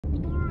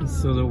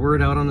So the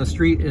word out on the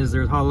street is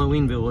there's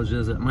Halloween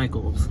villages at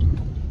Michael's.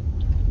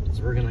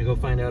 So we're gonna go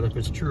find out if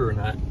it's true or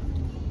not.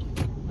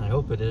 I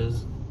hope it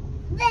is.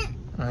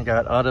 I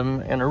got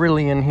Autumn and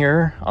Aurelian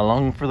here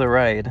along for the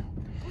ride.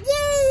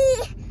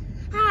 Yay!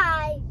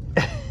 Hi,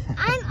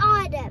 I'm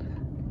Autumn.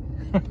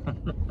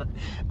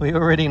 We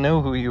already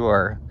know who you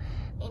are.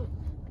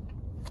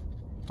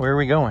 Where are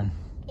we going?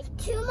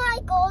 To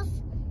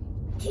Michael's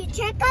to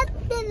check out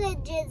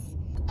villages.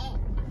 And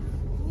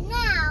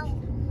now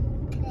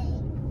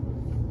they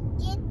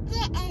get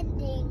the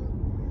ending.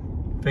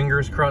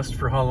 Fingers crossed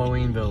for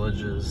Halloween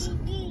villages.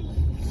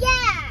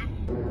 Yeah!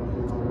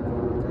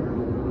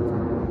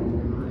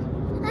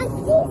 I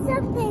see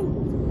something.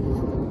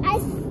 I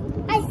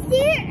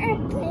see an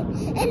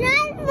airplane, and I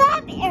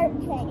love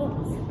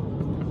airplanes.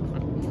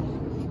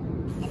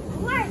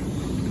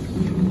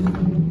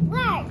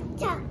 We're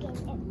talking.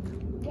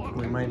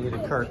 We might need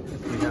a cart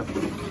if we have it.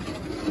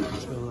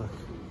 Let's go look.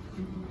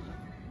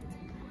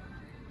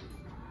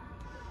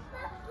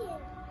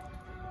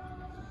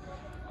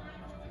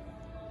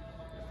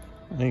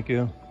 Thank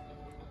you.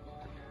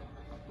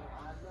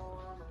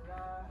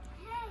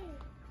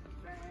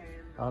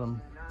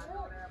 Autumn.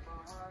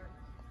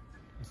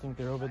 I think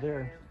they're over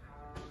there.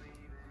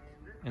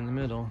 In the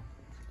middle.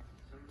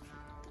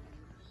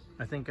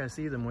 I think I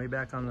see them way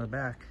back on the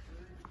back.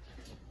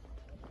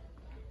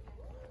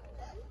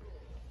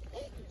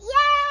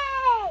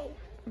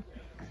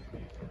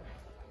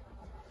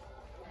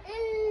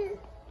 Yay!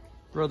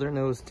 Brother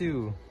knows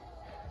too.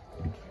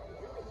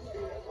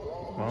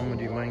 Mom,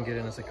 do you mind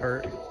getting us a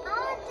cart? I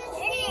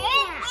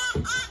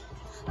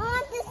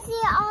want to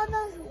see all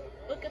those.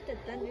 Look at the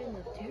thunder and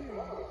the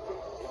terror.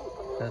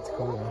 That's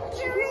cool.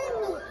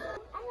 Dreamy.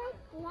 I like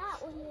that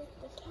one with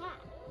the cat.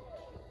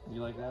 You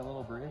like that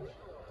little bridge?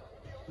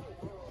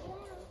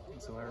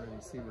 So I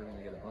already see we're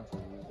gonna get a bunch of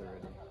these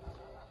already.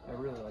 I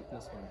really like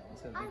this one. It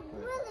says I Bigfoot.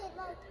 really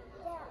like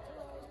that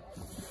one.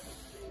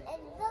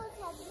 And those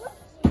have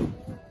witches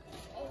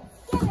and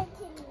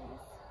skeletons.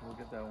 We'll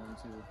get that one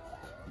too.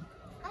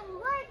 And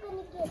we're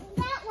gonna get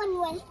that one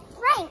with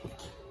Frank.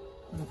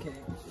 Okay.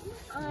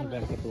 Let me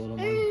back up a little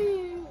more.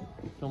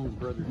 Film his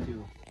brother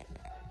too.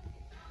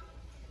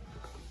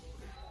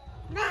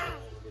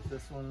 Get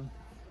this one.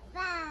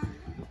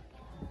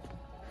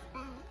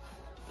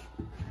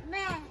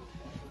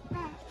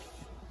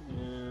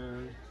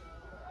 And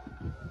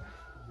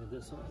get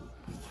this one.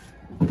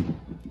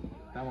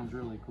 That one's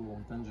really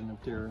cool. Dungeon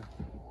of Terror.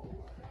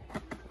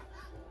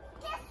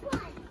 This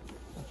one.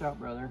 Watch out,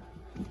 brother.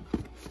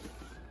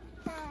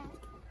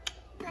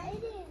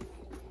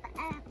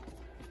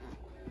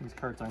 These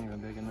carts aren't even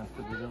big enough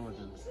for the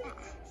villages.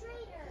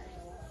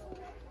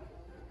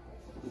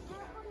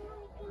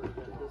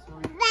 This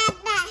one.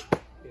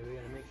 Okay, we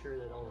gotta make sure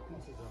that all the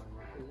pieces are on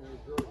there, because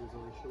these villages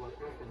always show up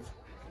broken.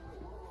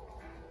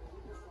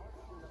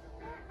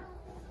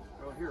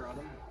 Oh, here,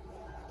 Autumn.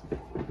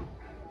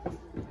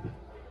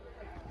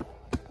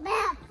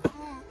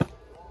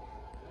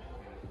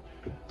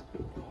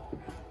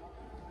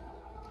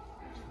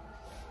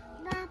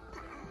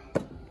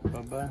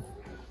 Bye-bye.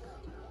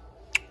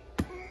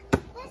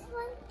 This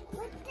one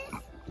with this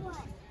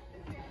one.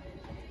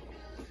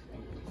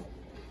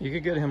 You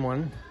could get him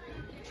one.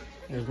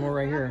 There's more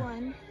right here.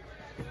 One.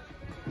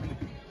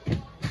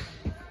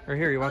 Right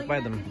here, you walk by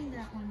you're them. not getting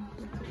that one.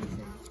 That's what you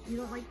said. You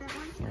don't like that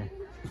one? Here.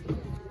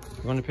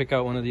 You want to pick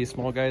out one of these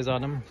small guys,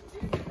 Autumn?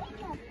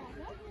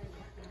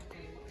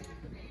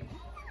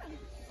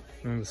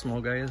 One of the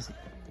small guys?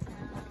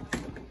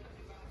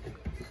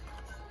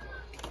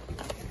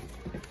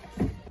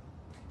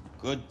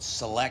 Good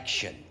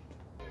selection.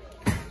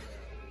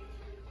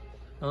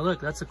 Oh look,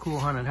 that's a cool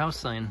haunted house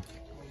sign.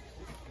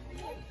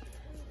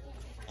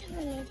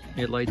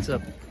 It lights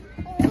up.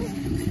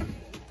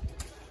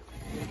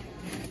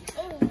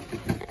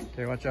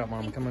 Okay, watch out,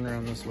 Mom. Coming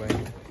around this way.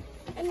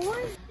 And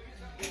one.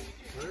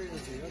 Where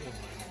is the other one?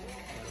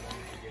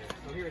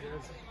 Oh, here it is.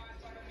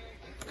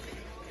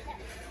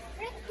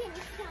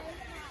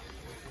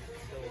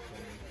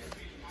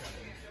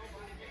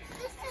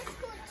 This is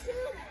cool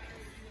too.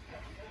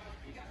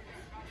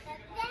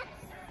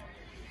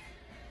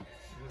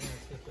 We're gonna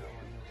skip that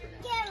one.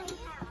 Scary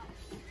house.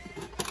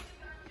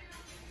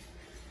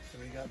 So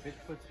we got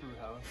Bigfoot's brew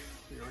house.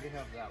 We already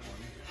have that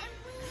one.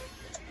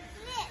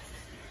 This.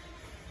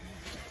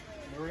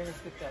 And we're gonna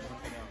skip that one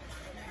for now.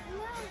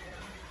 No.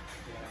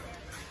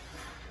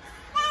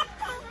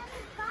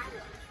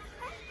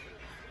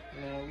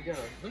 No, we got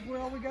look where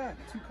all we got.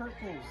 2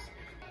 cartfuls.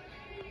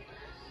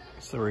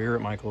 So we're here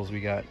at Michael's. We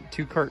got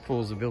 2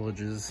 cartfuls of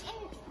villages.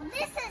 And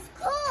this is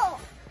cool.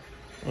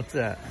 What's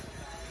that?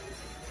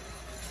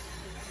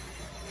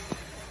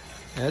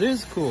 That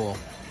is cool.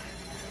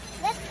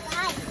 Let's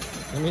buy.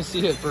 Let me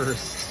see it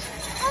first.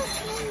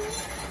 Okay.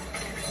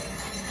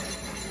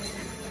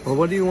 Well,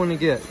 what do you want to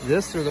get?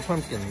 This or the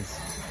pumpkins?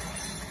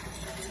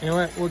 You know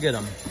what? We'll get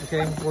them.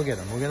 Okay? We'll get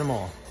them. We'll get them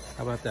all.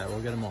 How about that?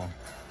 We'll get them all.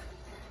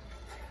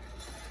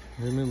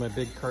 Let me move my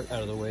big cart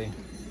out of the way.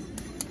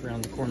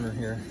 Around the corner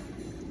here.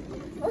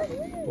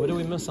 What do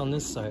we miss on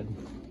this side?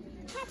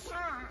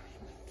 Ta-ta.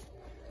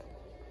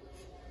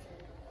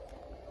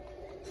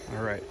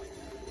 All right,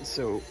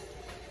 so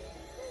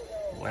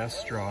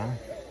last straw.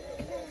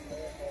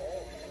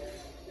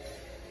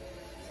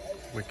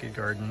 Wicked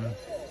Garden.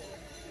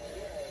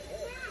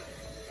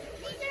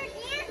 These are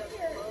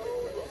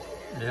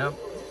dancers. Yep.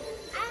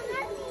 I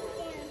love these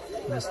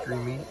dancers. Mystery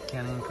Meat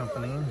Canning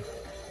Company. I love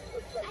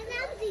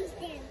these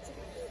dancers.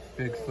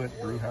 Bigfoot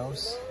Brew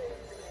House.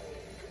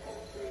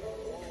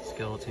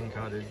 Skeleton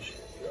Cottage.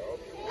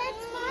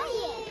 Let's buy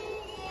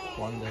it.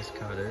 Wanda's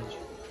Cottage.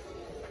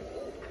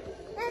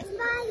 Let's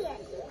buy it.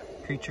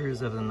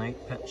 Creatures of the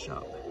Night Pet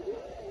Shop.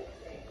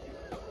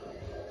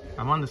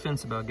 I'm on the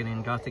fence about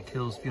getting Gothic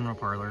Hills Funeral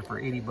Parlor for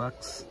 80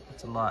 bucks.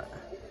 It's a lot.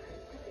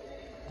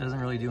 Doesn't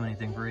really do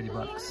anything for 80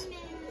 bucks. I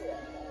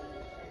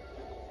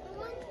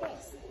want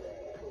this.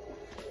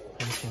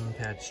 Pumpkin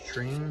Patch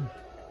Train.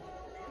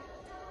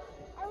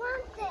 I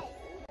want this.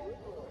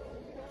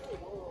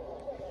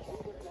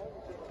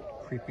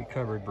 Creepy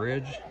Covered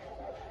Bridge.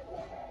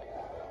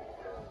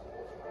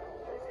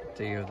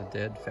 Day of the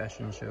Dead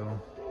Fashion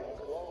Show.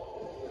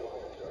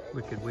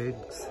 Wicked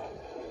Wigs.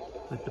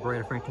 Like the Bride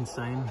of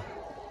Frankenstein.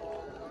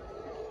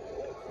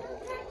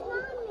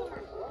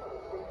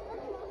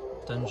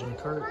 Dungeon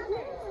Cart.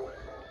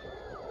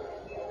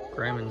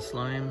 Grime and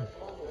Slime.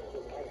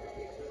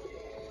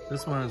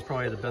 This one is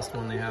probably the best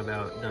one they have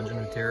out, Dungeon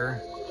of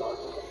Terror.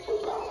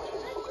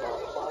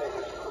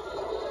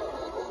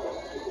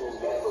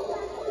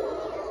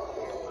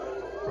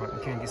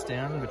 Rotten Candy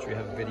Stand, which we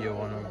have a video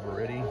on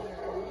already.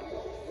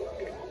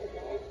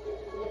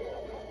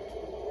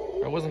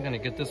 I wasn't going to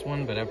get this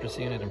one, but after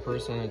seeing it in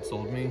person, it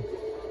sold me.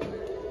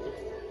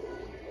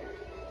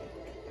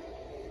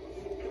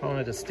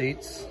 Haunted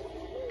Estates.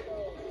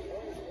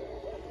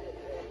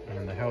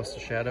 And the House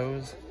of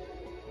Shadows.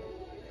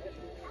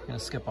 I'm gonna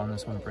skip on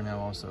this one for now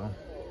also.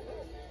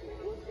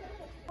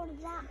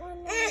 That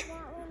one,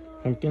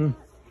 Pumpkin.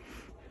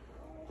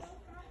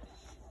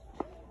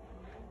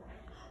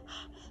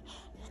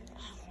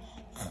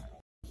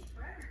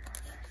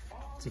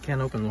 So you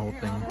can't open the whole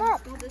thing.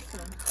 Smell this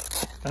one.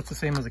 That's the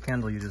same as the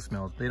candle you just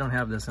smelled. They don't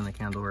have this in the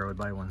candle where I would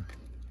buy one.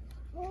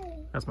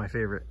 That's my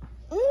favorite.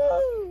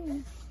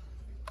 Mm.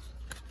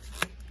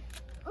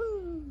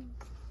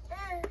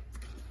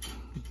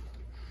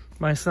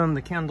 My son,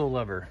 the candle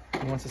lover.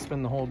 He wants to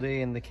spend the whole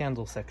day in the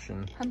candle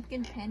section.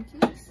 Pumpkin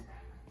pancakes?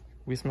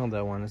 We smelled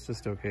that one. It's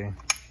just okay.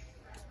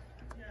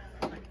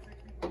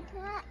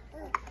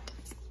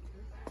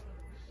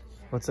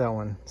 What's that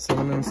one?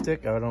 Cinnamon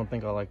stick? I don't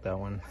think I like that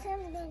one.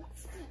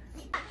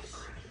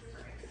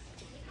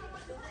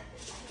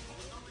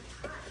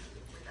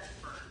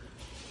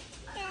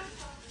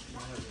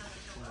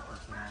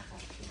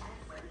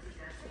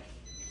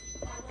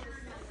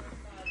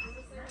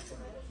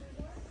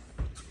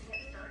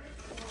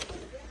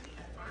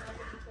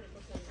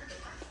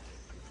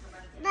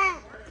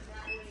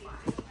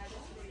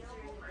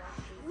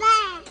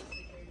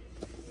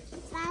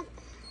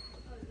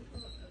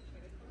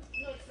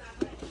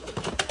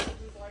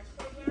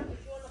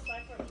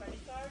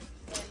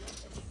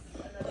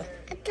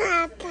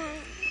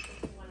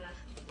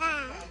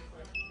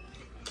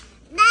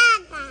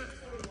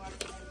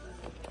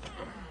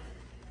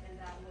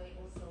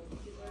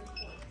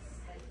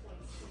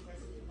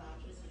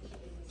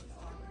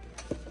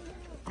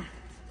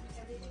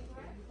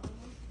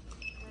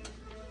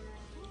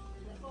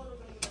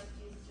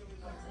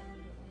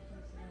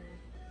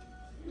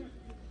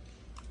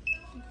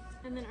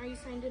 And then are you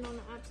signed in on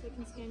the app so you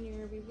can scan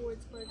your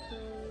rewards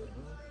barcode?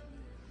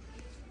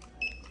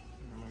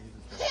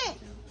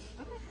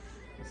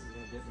 This is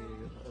gonna get me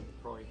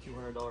probably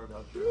 $200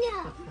 voucher.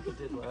 Yeah. I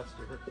did last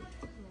year.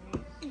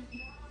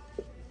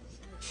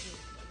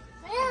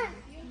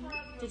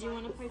 Did you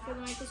want to apply for the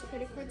Michael's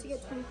credit card to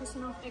get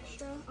 20% off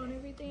extra on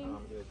everything?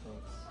 I'm good,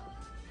 thanks.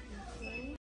 Okay.